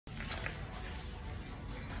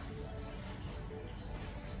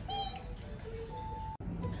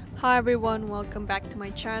Hi everyone, welcome back to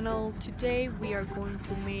my channel. Today we are going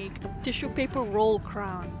to make a tissue paper roll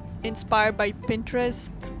crown inspired by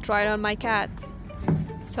Pinterest. Try it on my cats.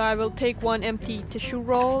 So I will take one empty tissue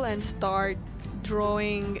roll and start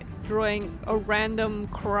drawing a random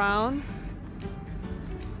crown.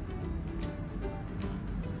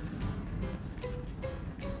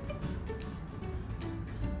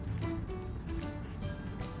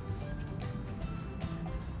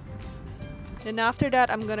 Then after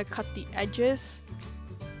that I'm gonna cut the edges.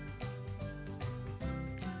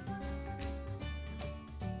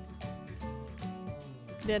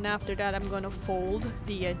 Then after that I'm gonna fold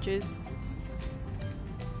the edges.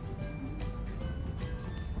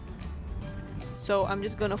 So I'm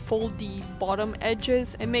just gonna fold the bottom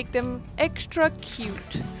edges and make them extra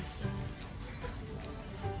cute.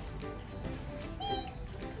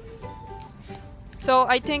 So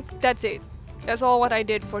I think that's it. That's all what I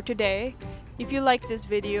did for today. If you like this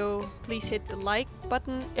video, please hit the like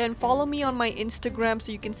button and follow me on my Instagram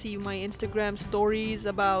so you can see my Instagram stories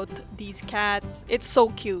about these cats. It's so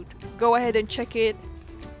cute. Go ahead and check it.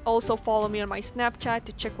 Also follow me on my Snapchat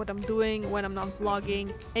to check what I'm doing when I'm not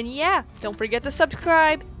vlogging. And yeah, don't forget to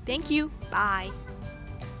subscribe. Thank you. Bye.